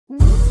Hi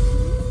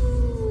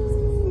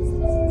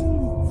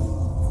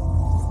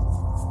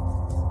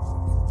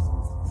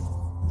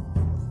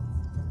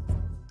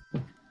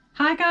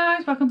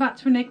guys, welcome back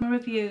to Enigma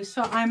Review.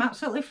 So I'm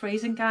absolutely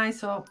freezing guys,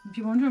 so if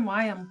you're wondering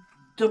why I'm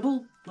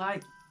double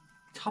like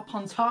top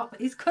on top,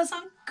 it's because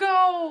I'm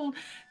cold.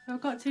 So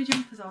I've got two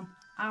jumpers on.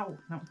 Ow,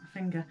 not my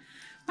finger.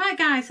 Right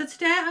guys, so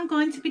today I'm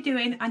going to be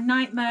doing a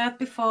Nightmare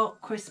Before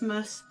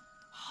Christmas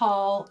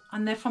haul,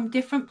 and they're from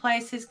different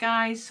places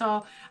guys,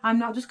 so I'm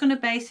not just going to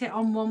base it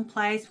on one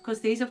place because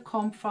these have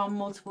come from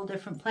multiple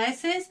different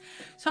places.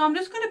 So I'm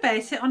just going to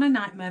base it on a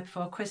Nightmare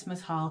Before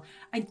Christmas haul.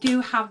 I do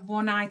have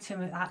one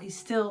item that is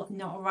still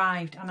not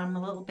arrived and I'm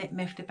a little bit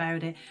miffed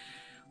about it.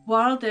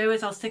 What I'll do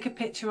is I'll stick a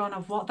picture on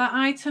of what that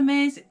item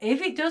is.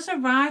 If it does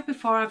arrive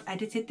before I've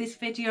edited this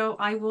video,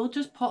 I will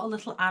just put a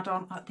little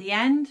add-on at the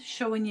end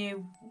showing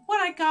you what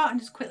I got and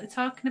just quickly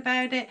talking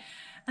about it,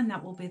 and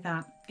that will be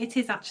that. It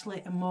is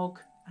actually a mug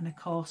and a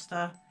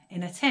coaster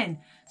in a tin,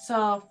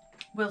 so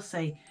we'll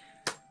see.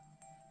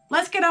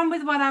 Let's get on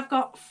with what I've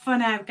got for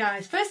now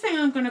guys. First thing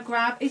I'm going to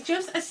grab is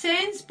just a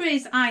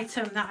Sainsbury's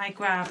item that I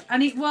grabbed,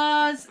 and it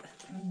was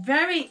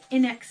very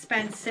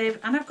inexpensive,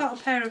 and I've got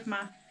a pair of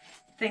my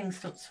things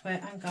stuck to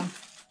it. Hang on.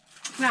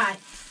 Right,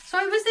 so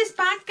it was this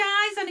bag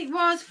guys, and it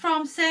was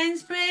from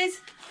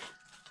Sainsbury's,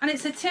 and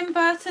it's a Tim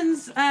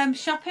Burton's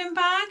shopping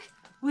bag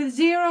with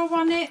 0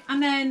 on it,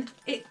 and then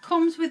it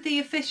comes with the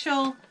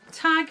official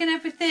tag and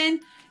everything.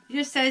 It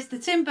just says the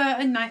Tim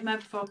Burton Nightmare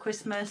Before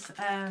Christmas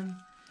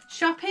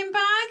shopping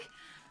bag,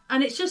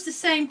 and it's just the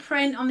same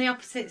print on the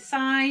opposite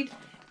side.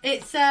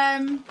 It's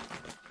one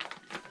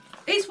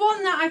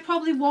that I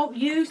probably won't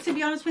use, to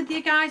be honest with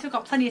you guys. I've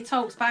got plenty of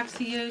tote bags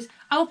to use.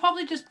 I'll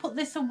probably just put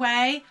this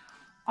away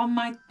on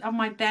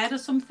my bed or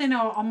something,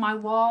 or on my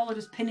wall, or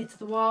just pin it to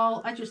the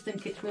wall. I just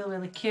think it's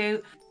really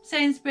cute.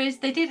 Sainsbury's,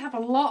 they did have a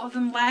lot of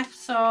them left,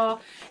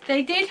 so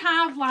they did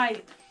have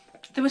like,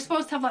 they were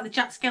supposed to have like the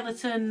Jack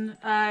Skellington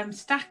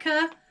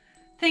stacker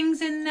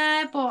things in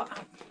there,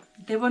 but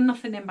there were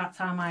nothing in by the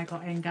time I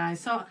got in guys,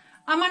 so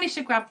I managed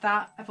to grab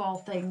that of all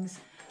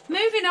things.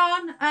 Moving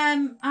on,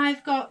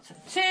 I've got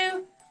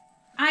two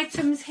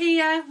items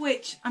here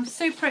which I'm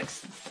super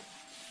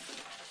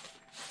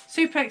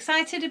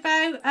excited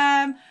about.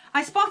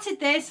 I spotted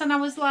this and I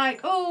was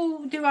like,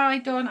 oh, do I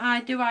don't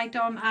I?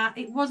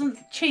 It wasn't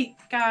cheap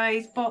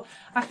guys, but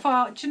I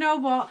thought, do you know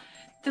what,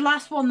 the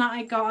last one that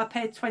I got I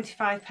paid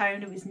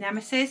 £25. It was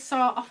Nemesis, so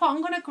I thought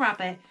I'm going to grab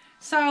it.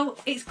 So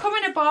it's come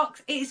in a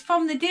box. It's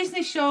from the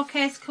Disney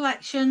Showcase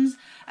collections.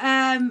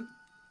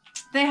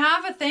 They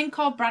have a thing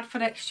called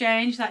Bradford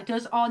Exchange that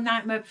does all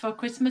Nightmare Before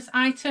Christmas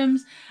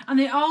items, and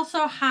they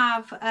also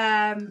have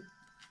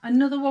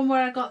another one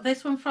where I got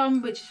this one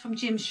from, which is from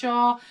Jim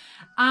Shaw.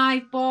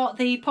 I bought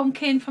the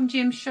pumpkin from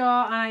Jim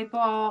Shaw. I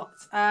bought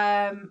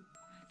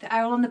the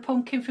owl and the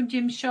pumpkin from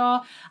Jim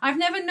Shaw. I've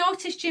never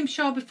noticed Jim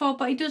Shaw before,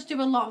 but he does do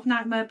a lot of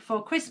Nightmare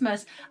Before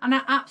Christmas, and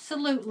I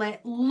absolutely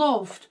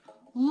loved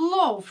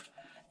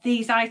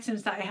these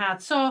items that I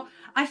had. So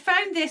I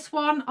found this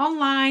one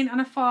online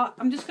and I thought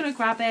I'm just going to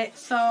grab it.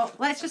 So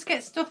let's just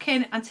get stuck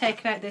in and take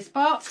it out this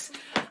box.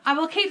 I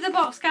will keep the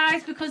box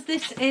guys because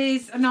this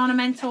is an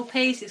ornamental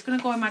piece. It's going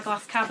to go in my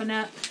glass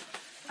cabinet.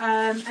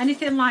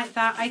 Anything like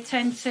that I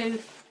tend to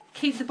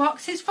keep the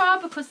boxes for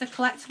because they're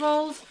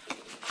collectibles.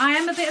 I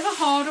am a bit of a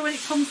hoarder when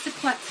it comes to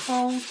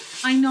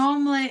collectibles. I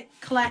normally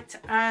collect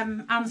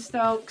Anne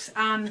Stokes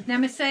and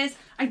Nemesis.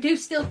 I do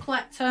still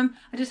collect them.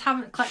 I just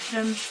haven't collected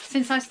them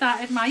since I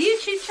started my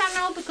YouTube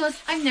channel because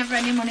I've never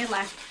any money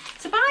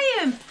left to buy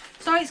them.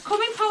 So it's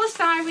come in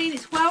polystyrene.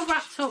 It's well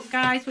wrapped up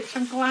guys, which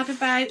I'm glad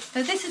about.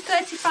 So this is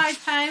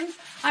 £35.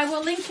 I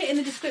will link it in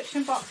the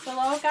description box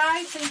below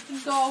guys, so you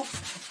can go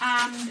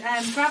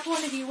and grab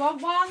one if you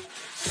want one.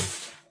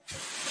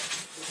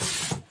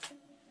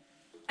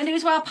 And it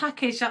was well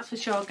packaged, that's for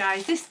sure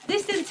guys. This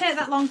didn't take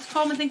that long to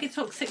come. I think it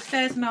took 6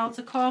 days and all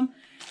to come.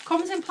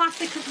 Comes in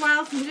plastic as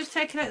well, so we just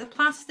take it out of the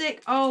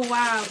plastic. Oh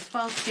wow, it's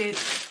well cute.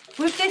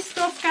 With this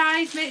stuff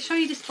guys, make sure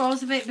you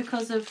dispose of it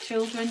because of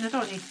children. I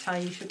don't need to tell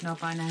you, you should know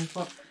by now,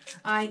 but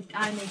I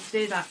need to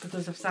do that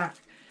because of Zach.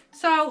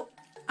 So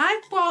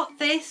I bought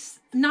this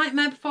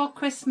Nightmare Before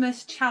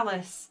Christmas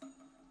chalice,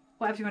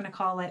 whatever you want to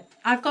call it.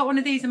 I've got one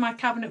of these in my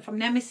cabinet from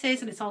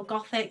Nemesis and it's all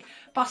gothic,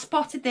 but I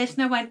spotted this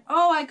and I went,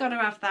 oh, I gotta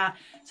have that.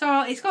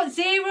 So it's got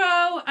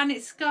 0 and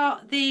it's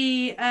got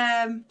the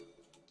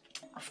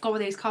I forgot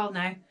what it's called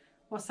now.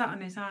 What's that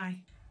on his eye?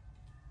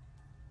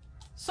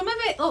 Some of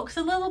it looks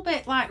a little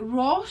bit like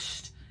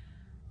rushed,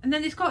 and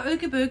then it's got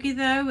Oogie Boogie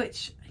though,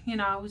 which, you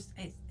know,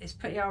 it's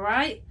pretty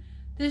alright.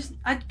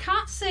 I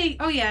can't see,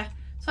 oh yeah,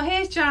 so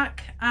here's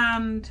Jack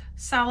and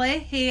Sally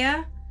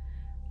here.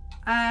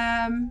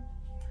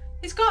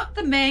 It's got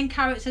the main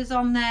characters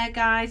on there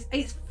guys.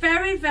 It's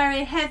very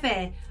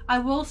heavy. I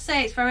will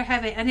say it's very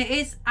heavy, and it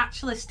is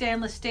actually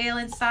stainless steel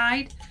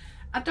inside.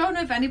 I don't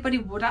know if anybody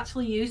would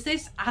actually use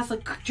this as a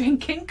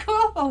drinking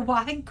cup or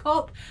wine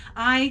cup.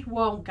 I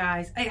won't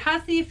guys. It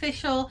has the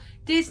official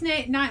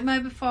Disney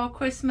Nightmare Before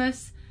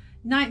Christmas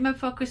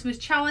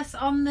chalice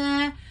on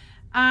there.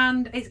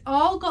 and it's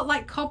all got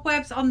like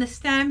cobwebs on the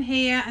stem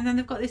here, and then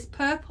they've got this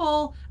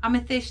purple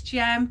amethyst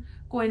gem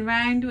going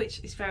round, which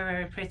is very,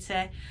 very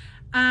pretty,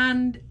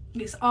 and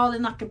it's all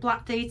in like a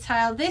black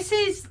detail. This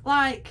is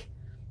like,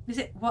 is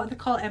it, what do they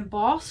call it,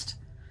 embossed?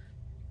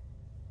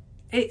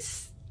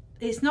 It's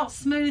not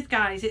smooth,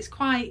 guys. It's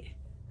quite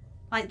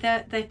like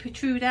they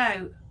protrude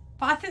out,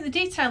 but I think the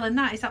detail in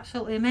that is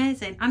absolutely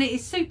amazing, and it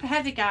is super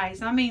heavy,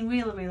 guys. I mean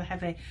really, really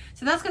heavy.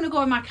 So that's going to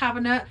go in my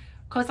cabinet,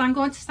 because I'm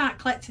going to start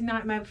collecting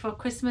Nightmare Before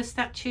Christmas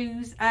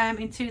statues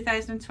in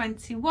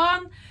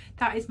 2021.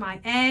 That is my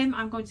aim.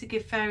 I'm going to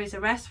give fairies a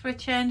rest for a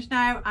change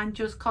now and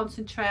just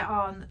concentrate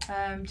on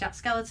Jack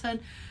Skellington.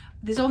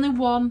 There's only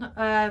one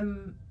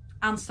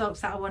Anne Stokes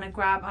that I want to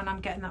grab, and I'm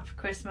getting that for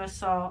Christmas,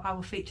 so I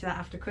will feature that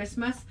after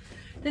Christmas.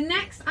 The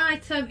next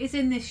item is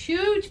in this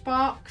huge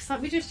box.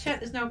 Let me just check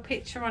there's no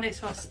picture on it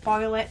so I'll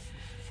spoil it.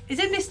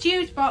 It's in this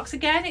huge box.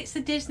 Again, it's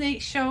the Disney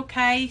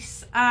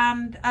showcase,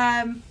 and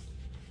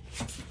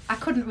I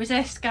couldn't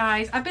resist,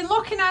 guys. I've been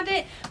looking at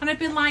it and I've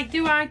been like,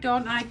 do I,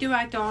 don't I, do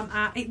I, don't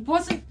I? It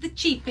wasn't the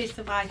cheapest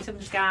of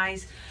items,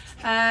 guys.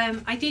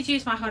 I did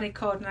use my honey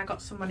code and I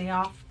got some money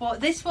off, but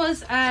this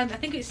was I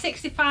think it's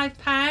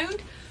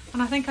 £65,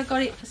 and I think I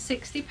got it for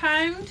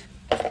 £60.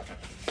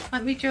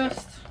 Let me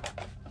just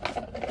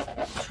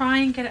try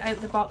and get it out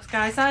of the box,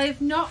 guys. I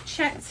have not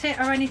checked it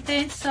or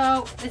anything,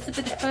 so this will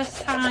be the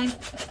first time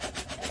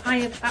I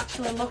have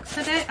actually looked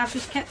at it. I've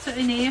just kept it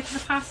in here for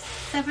the past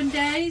 7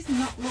 days and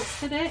not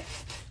looked at it.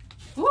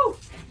 Woo!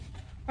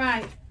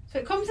 Right, so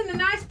it comes in a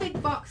nice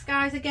big box,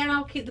 guys. Again,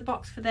 I'll keep the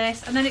box for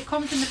this, and then it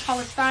comes in the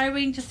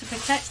polystyrene just to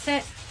protect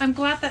it. I'm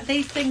glad that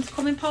these things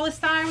come in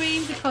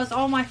polystyrene because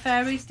all my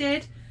fairies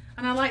did,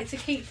 and I like to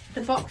keep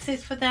the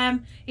boxes for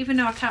them, even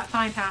though I can't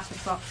find half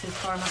the boxes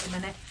for them at the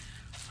minute.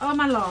 Oh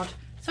my lord.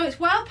 So it's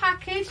well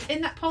packaged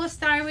in that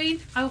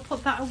polystyrene. I will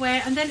put that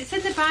away, and then it's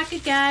in the bag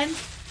again.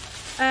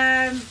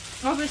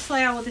 Obviously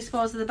I will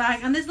dispose of the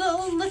bag, and there's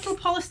little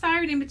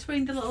polystyrene in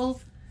between the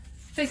little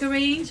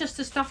figurines just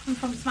to stop them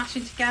from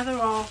smashing together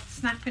or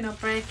snapping or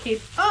breaking.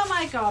 Oh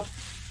my god,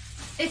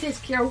 it is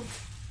cute.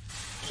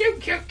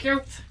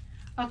 Cute.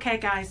 Okay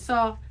guys,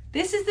 so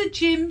this is the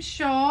Jim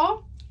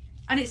Shaw,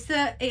 and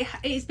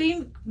it's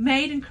been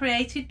made and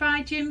created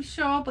by Jim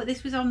Shaw, but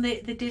this was on the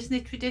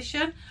Disney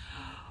tradition.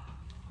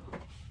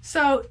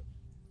 So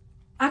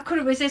I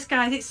couldn't resist,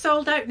 guys. It's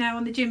sold out now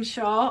on the Jim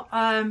Shaw,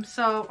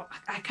 so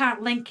I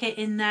can't link it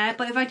in there,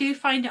 but if I do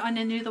find it on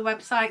any of the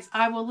websites,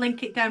 I will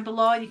link it down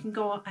below. You can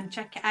go and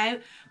check it out.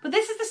 But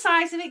this is the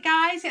size of it,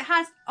 guys. It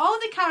has all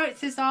the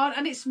characters on,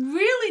 and it's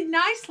really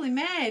nicely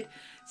made.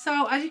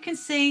 So as you can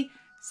see,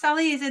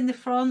 Sally is in the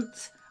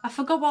front. I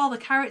forgot what all the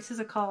characters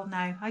are called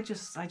now. I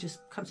just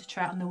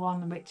concentrate on the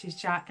one, which is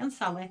Jack and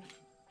Sally.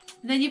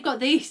 And then you've got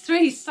these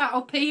three sat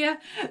up here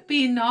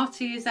being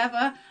naughty as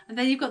ever, and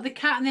then you've got the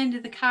cat on the end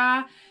of the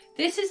car.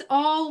 This is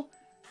all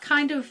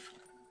kind of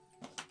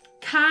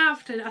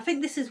carved, and I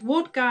think this is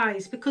wood,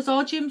 guys, because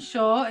all Jim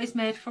Shaw is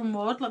made from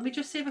wood. Let me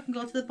just see if I can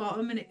go to the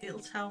bottom and it'll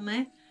tell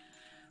me.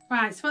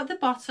 Right, so at the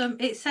bottom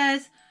it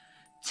says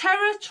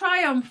Terror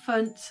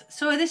Triumphant.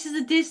 So this is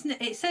a Disney,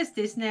 it says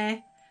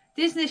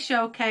Disney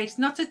showcase,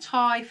 not a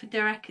toy for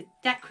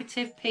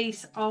decorative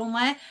piece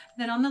only. And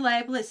then on the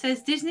label it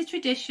says Disney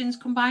Traditions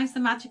combines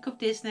the magic of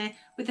Disney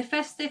with the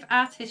festive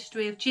art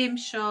history of Jim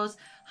Shaw's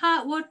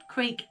Heartwood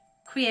Creek,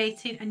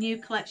 creating a new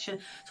collection.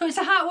 So it's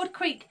a Heartwood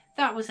Creek,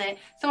 that was it.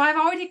 So I've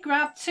already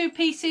grabbed 2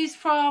 pieces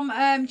from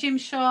Jim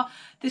Shaw.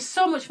 There's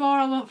so much more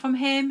I want from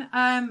him.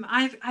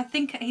 I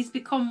think he's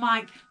become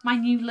like my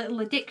new little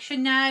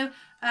addiction now.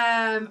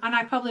 And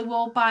I probably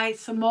will buy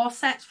some more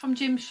sets from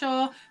Jim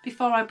Shaw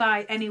before I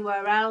buy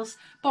anywhere else.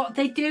 But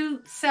they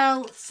do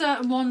sell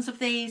certain ones of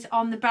these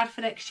on the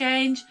Bradford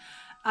Exchange.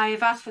 I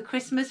have asked for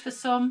Christmas for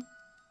some,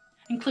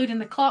 including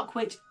the clock,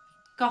 which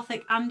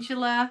Gothic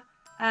Angela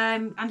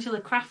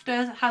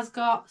Crafter has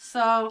got.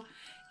 So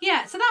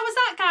yeah, so that was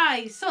that,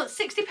 guys. So it's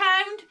 £60.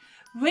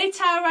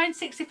 Retail around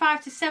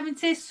 65 to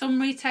 70. Some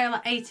retail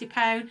at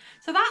 £80.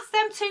 So that's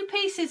them 2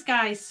 pieces,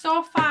 guys,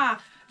 so far,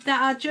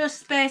 that are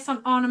just based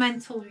on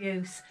ornamental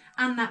use,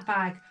 and that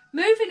bag.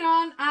 Moving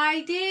on,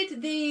 I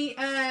did the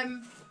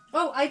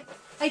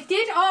I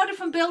did order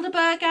from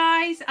Builder-Bear,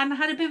 guys, and I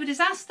had a bit of a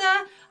disaster.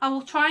 I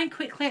will try and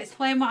quickly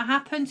explain what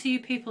happened to you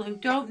people who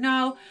don't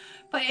know.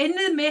 But in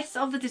the midst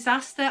of the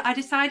disaster, I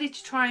decided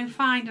to try and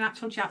find an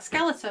actual Jack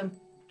Skellington.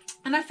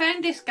 And I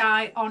found this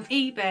guy on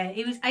eBay.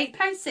 He was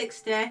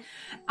 £8.60.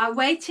 I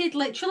waited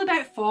literally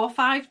about 4 or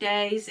 5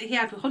 days. He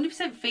had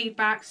 100%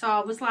 feedback. So I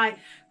was like,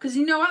 because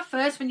you know at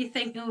first when you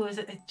think, oh, is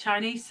it a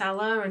Chinese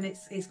seller and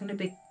it's going to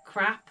be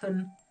crap?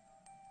 And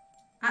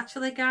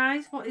actually,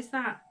 guys, what is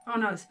that? Oh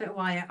no, it's a bit of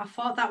wire. I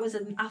thought that was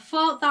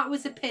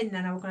a pin.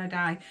 Then I was going to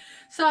die.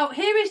 So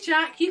here is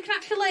Jack. You can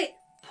actually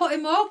put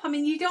him up. I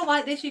mean, you don't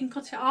like this, you can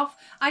cut it off.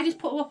 I just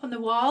put him up on the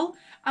wall.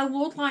 I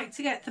would like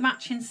to get the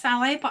matching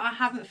Sally, but I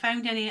haven't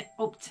found any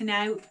up to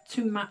now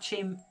to match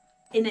him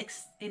in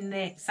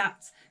the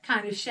exact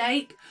kind of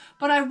shape.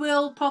 But I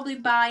will probably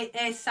buy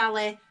a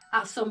Sally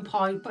at some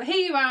point. But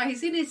here you are,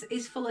 he's in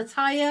his full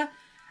attire.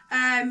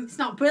 It's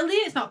not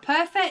brilliant, it's not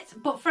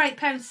perfect, but for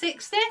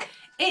 £8.60,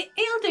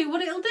 it'll do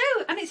what it'll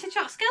do. And it's a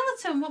Jack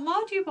Skellington. What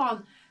more do you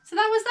want? So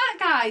that was that,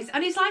 guys.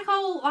 And he's like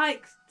all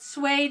like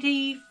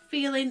suede-y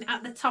feeling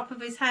at the top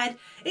of his head.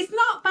 It's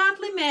not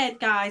badly made,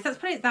 guys. Let's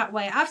put it that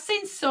way. I've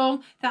seen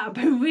some that have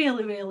been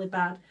really, really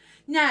bad.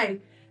 Now,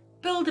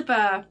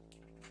 Build-A-Bear.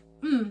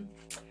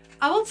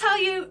 I will tell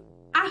you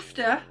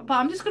after, but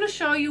I'm just going to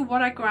show you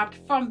what I grabbed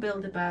from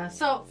Build-A-Bear.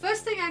 So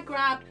first thing I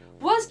grabbed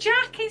was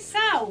Jack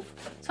himself.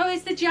 So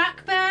it's the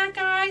Jack Bear,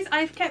 guys.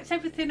 I've kept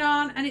everything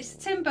on, and it's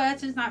Tim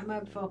Burton's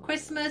Nightmare Before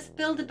Christmas.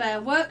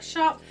 Build-A-Bear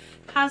Workshop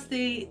has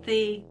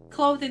the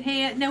clothing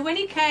here. Now when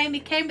he came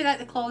without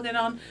the clothing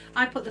on.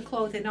 I put the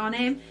clothing on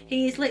him.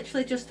 He is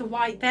literally just a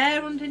white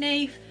bear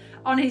underneath.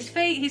 On his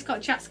feet he's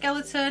got Jack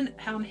Skellington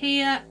on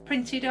here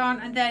printed on,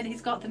 and then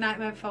he's got the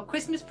Nightmare Before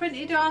Christmas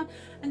printed on,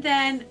 and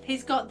then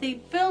he's got the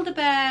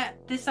Build-A-Bear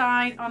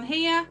design on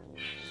here.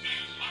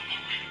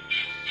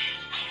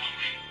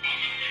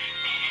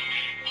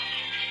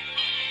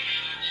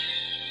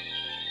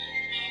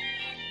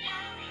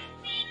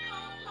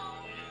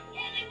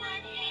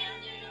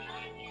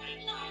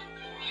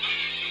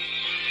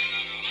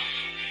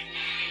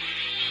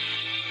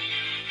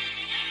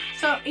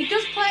 So he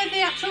does play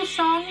the actual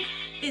song.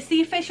 It's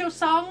the official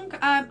song.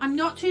 I'm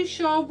not too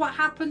sure what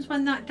happens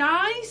when that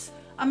dies.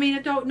 I mean,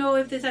 I don't know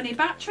if there's any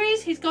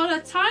batteries. He's got a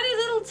tiny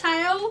little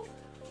tail,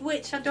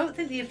 which I don't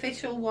think the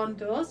official one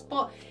does,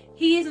 but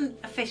he isn't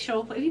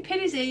official. But if you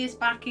pin his ears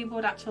back, he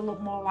would actually look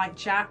more like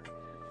Jack,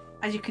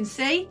 as you can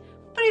see.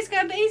 But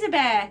he's a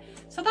bear.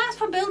 So that's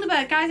from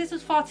Build-A-Bear. Guys, this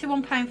was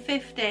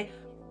 £41.50.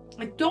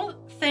 I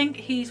don't think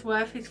he's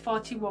worth his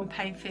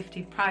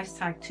 £41.50 price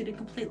tag, to be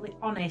completely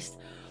honest.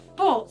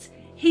 But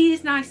he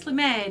is nicely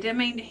made. I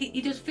mean, he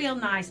does feel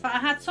nice. But I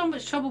had so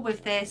much trouble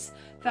with this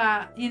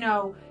that, you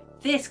know,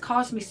 this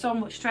caused me so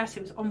much stress.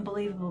 It was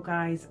unbelievable,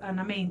 guys. And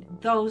I mean,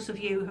 those of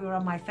you who are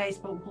on my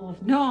Facebook will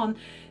have known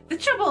the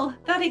trouble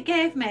that it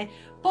gave me.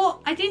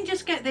 But I didn't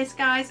just get this,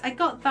 guys. I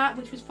got that,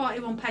 which was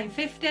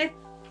 £41.50.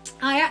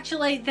 I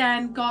actually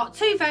then got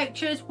 2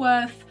 vouchers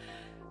worth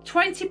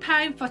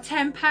 £20 for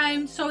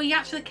 £10, so he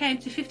actually came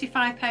to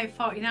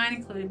 £55.49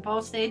 including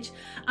postage,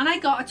 and I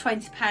got a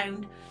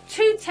 £20,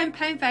 2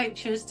 £10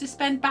 vouchers to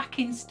spend back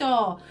in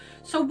store.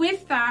 So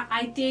with that,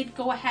 I did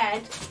go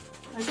ahead.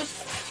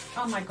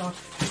 Oh my god,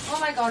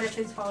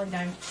 everything's falling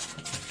down.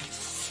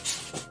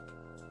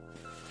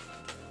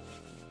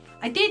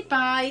 I did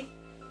buy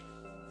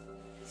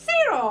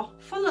Zero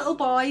for little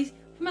boys.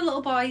 My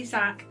little boy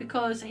Zach,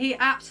 because he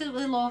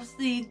absolutely loves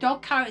the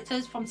dog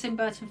characters from Tim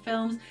Burton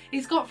films.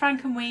 He's got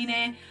Frank and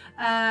Weenie.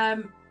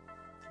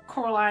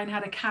 Coraline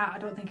had a cat. I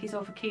don't think he's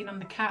over keen on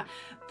the cat,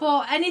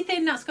 but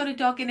anything that's got a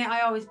dog in it,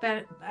 I always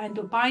end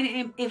up buying it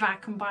him if I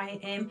can buy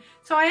it him.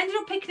 So I ended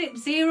up picking up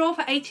Zero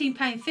for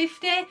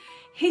 £18.50.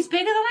 He's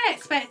bigger than I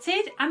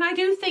expected, and I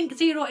do think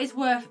Zero is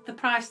worth the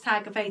price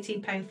tag of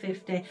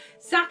 £18.50.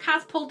 Zach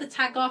has pulled the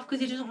tag off because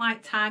he doesn't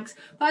like tags,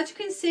 but as you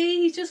can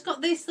see, he's just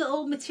got this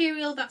little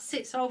material that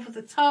sits over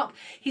the top.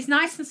 He's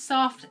nice and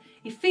soft.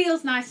 He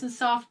feels nice and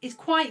soft. He's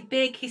quite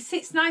big. He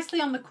sits nicely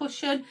on the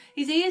cushion.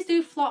 His ears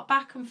do flop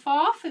back and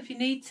forth if you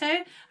need to.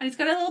 And he's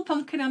got a little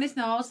pumpkin on his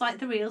nose like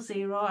the real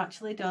Zero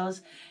actually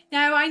does.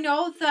 Now, I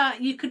know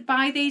that you could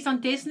buy these on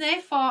Disney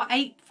for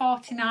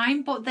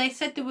 $8.49, but they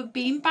said they were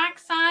beanbag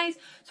size.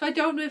 So I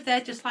don't know if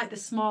they're just like the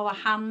smaller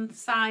hand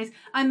size.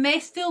 I may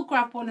still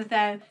grab one of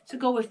them to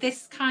go with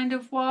this kind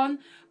of one,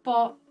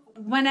 but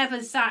whenever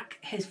Zach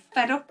is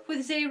fed up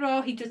with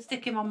Zero, he does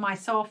stick him on my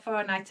sofa,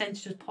 and I tend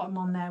to just put him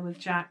on there with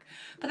Jack.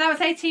 But that was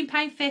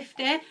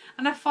 £18.50,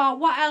 and I thought,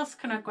 what else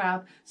can I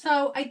grab?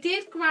 So I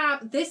did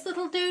grab this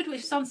little dude,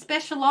 which is on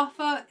special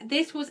offer.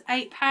 This was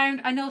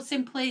 £8. I know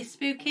Simply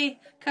Spooky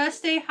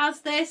Kirsty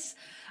has this,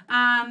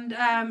 and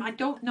I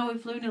don't know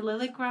if Luna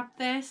Lily grabbed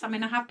this. I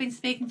mean, I have been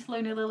speaking to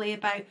Luna Lily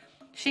about,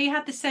 she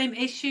had the same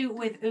issue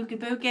with Oogie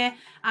Boogie,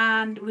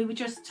 and we were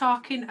just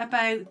talking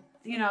about,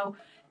 you know,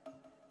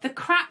 the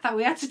crap that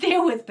we had to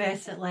deal with,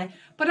 basically.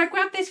 But I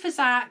grabbed this for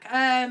Zach.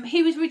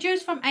 He was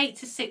reduced from £8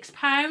 to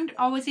 £6,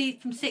 or was he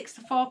from £6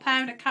 to £4?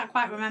 I can't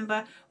quite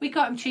remember. We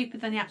got him cheaper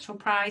than the actual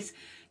price.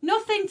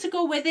 Nothing to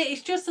go with it.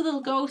 It's just a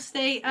little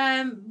ghosty.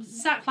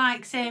 Zach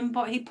likes him,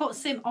 but he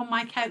puts him on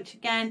my couch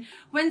again.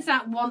 When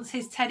Zach wants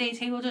his teddies,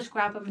 he will just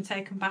grab them and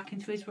take them back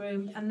into his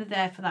room, and they're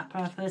there for that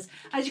purpose.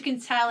 As you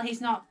can tell,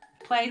 he's not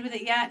played with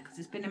it yet because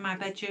it's been in my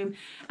bedroom.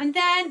 And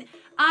then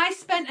I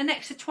spent an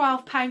extra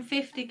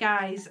 £12.50,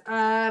 guys,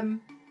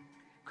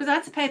 because I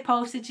had to pay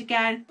postage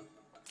again,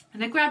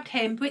 and I grabbed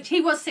him, which he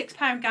was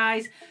 £6,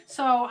 guys.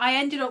 So I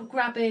ended up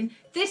grabbing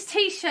this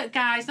t-shirt,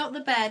 guys, not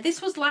the bear.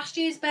 This was last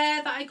year's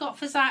bear that I got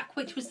for Zach,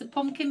 which was the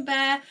pumpkin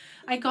bear.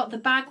 I got the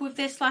bag with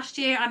this last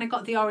year, and I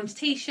got the orange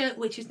t-shirt,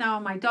 which is now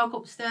on my dog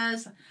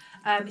upstairs.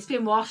 It's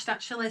been washed,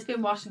 actually. It's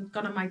been washed and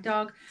gone on my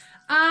dog.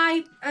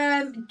 I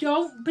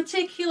don't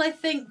particularly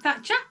think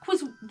that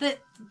the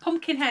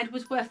Pumpkinhead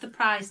was worth the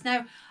price.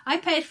 Now, I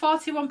paid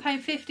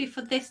 £41.50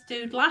 for this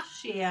dude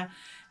last year,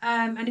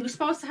 and he was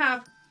supposed to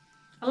have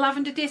a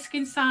lavender disc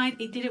inside.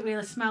 It didn't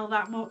really smell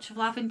that much of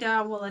lavender,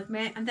 I will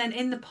admit. And then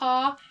in the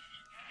paw,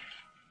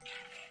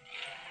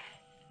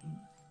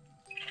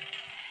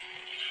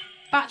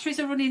 batteries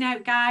are running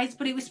out, guys,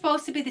 but it was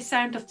supposed to be the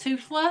sound of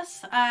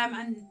Toothless,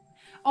 and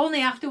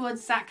only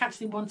afterwards Zach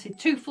actually wanted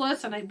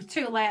Toothless, and it was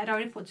too late. I'd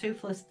already put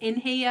Toothless in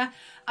here.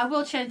 I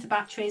will change the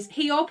batteries.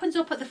 He opens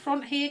up at the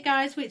front here,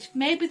 guys, which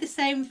may be the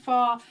same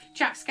for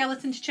Jack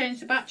Skellington to change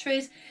the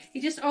batteries.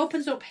 He just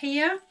opens up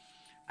here.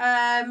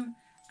 And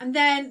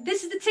then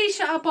this is the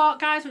t-shirt I bought,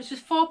 guys, which was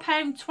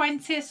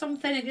 £4.20 or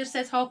something. It just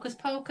says Hocus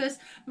Pocus.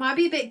 Might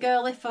be a bit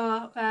girly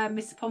for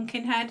Mr.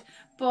 Pumpkinhead,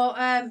 but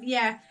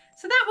yeah.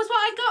 So that was what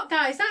I got,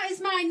 guys. That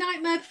is my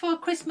Nightmare Before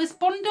Christmas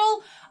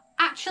bundle.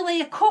 Actually,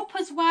 a cup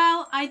as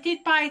well. I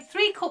did buy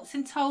 3 cups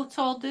in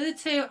total. The other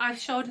 2 I've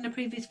showed in a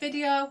previous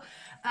video.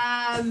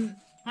 And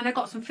I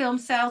got some film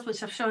sales,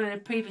 which I've shown in a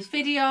previous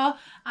video.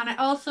 And I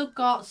also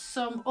got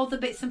some other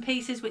bits and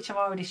pieces, which I've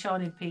already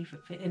shown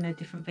in a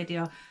different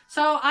video.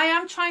 So I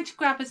am trying to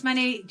grab as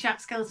many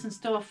Jack Skellington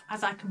stuff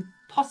as I can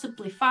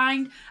possibly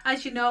find.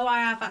 As you know,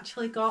 I have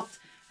actually got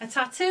a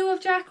tattoo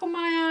of Jack on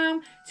my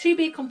arm to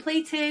be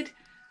completed.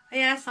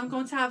 Yes, I'm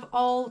going to have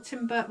all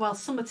some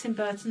of Tim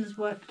Burton's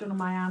work done on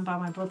my arm by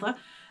my brother.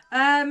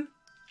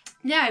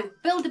 Now,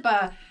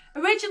 Build-A-Bear.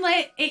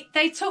 Originally,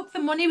 they took the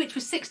money, which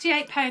was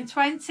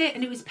 £68.20,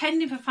 and it was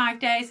pending for 5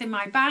 days in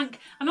my bank.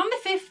 And on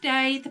the 5th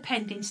day, the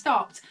pending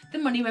stopped. The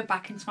money went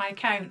back into my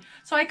account.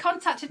 So I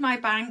contacted my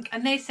bank,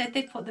 and they said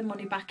they'd put the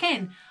money back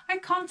in. I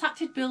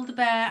contacted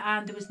Build-A-Bear,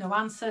 and there was no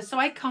answer. So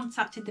I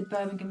contacted the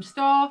Birmingham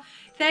store.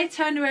 They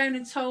turned around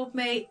and told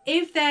me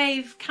if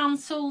they've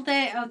cancelled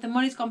it or the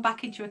money's gone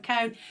back into your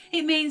account,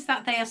 it means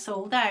that they are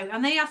sold out.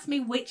 And they asked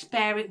me which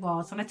bear it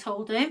was, and I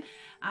told him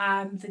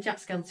the Jack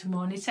Skellington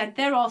one. He said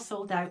they're all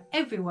sold out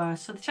everywhere,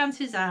 so the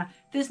chances are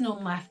there's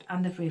none left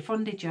and they've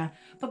refunded you.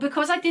 But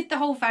because I did the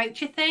whole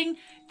voucher thing,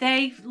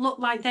 they looked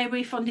like they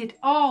refunded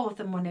all of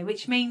the money,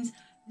 which means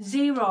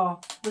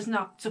 0 was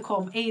not to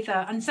come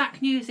either. And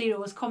Zach knew 0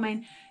 was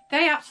coming.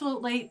 They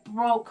absolutely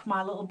broke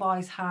my little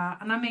boy's heart,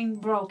 and I mean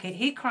broke it.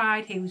 He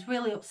cried. He was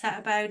really upset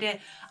about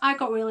it. I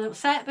got really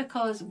upset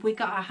because we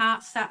got our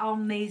hearts set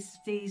on these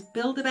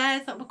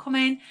Build-A-Bears that were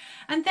coming.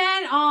 And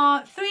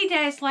then 3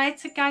 days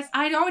later, guys,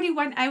 I'd already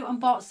went out and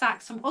bought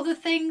Zach some other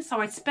things, so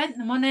I'd spent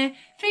the money.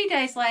 3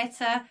 days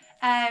later,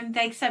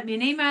 they sent me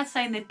an email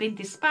saying they'd been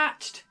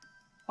dispatched.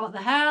 What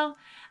the hell?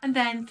 And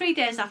then 3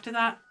 days after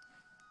that,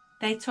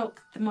 they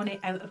took the money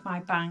out of my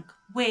bank,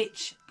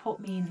 which put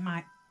me in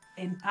my...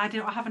 I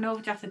didn't have an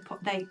overdraft.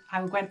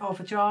 I went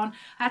overdrawn.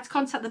 I had to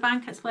contact the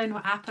bank, explain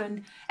what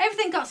happened.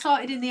 Everything got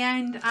sorted in the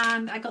end,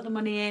 and I got the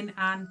money in,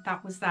 and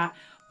that was that.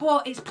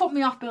 But it's put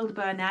me off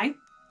Build-A-Bear now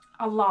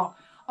a lot.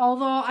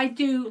 Although I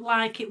do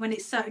like it when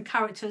it's certain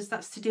characters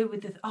that's to do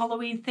with the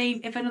Halloween theme.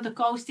 If another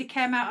Ghosty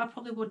came out, I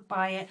probably would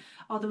buy it.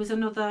 Or there was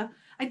another...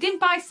 I didn't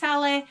buy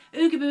Sally.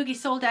 Oogie Boogie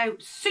sold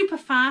out super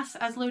fast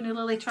as Luna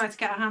Lily tried to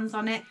get her hands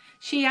on it.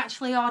 She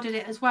actually ordered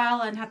it as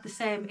well and had the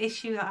same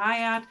issue that I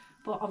had.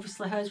 But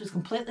obviously hers was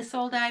completely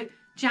sold out.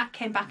 Jack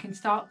came back in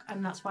stock,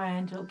 and that's why I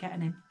ended up getting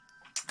him.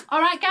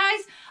 Alright guys,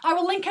 I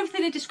will link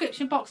everything in the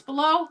description box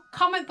below.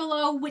 Comment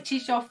below which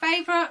is your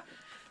favourite.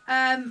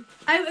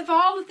 Out of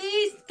all of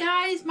these,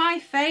 guys, my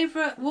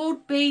favourite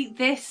would be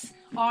this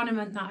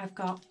ornament that I've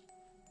got.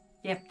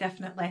 Yep,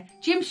 definitely.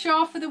 Jim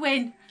Shaw for the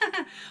win.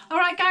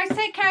 Alright guys,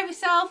 take care of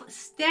yourself.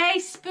 Stay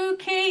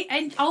spooky,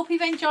 and I hope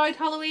you've enjoyed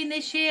Halloween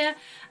this year.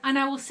 And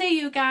I will see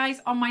you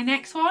guys on my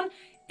next one.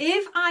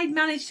 If I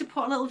managed to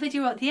put a little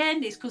video at the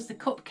end, it's because the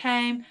cup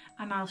came,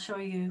 and I'll show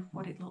you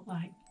what it looked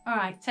like.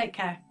 Alright, take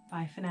care.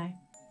 Bye for now.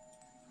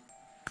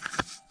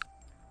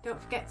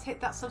 Don't forget to hit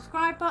that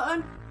subscribe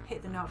button,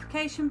 hit the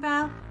notification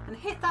bell, and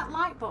hit that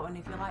like button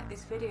if you like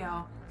this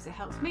video, because it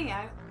helps me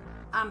out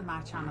and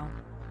my channel.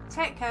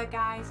 Take care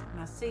guys,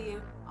 and I'll see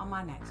you on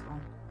my next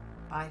one.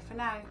 Bye for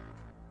now.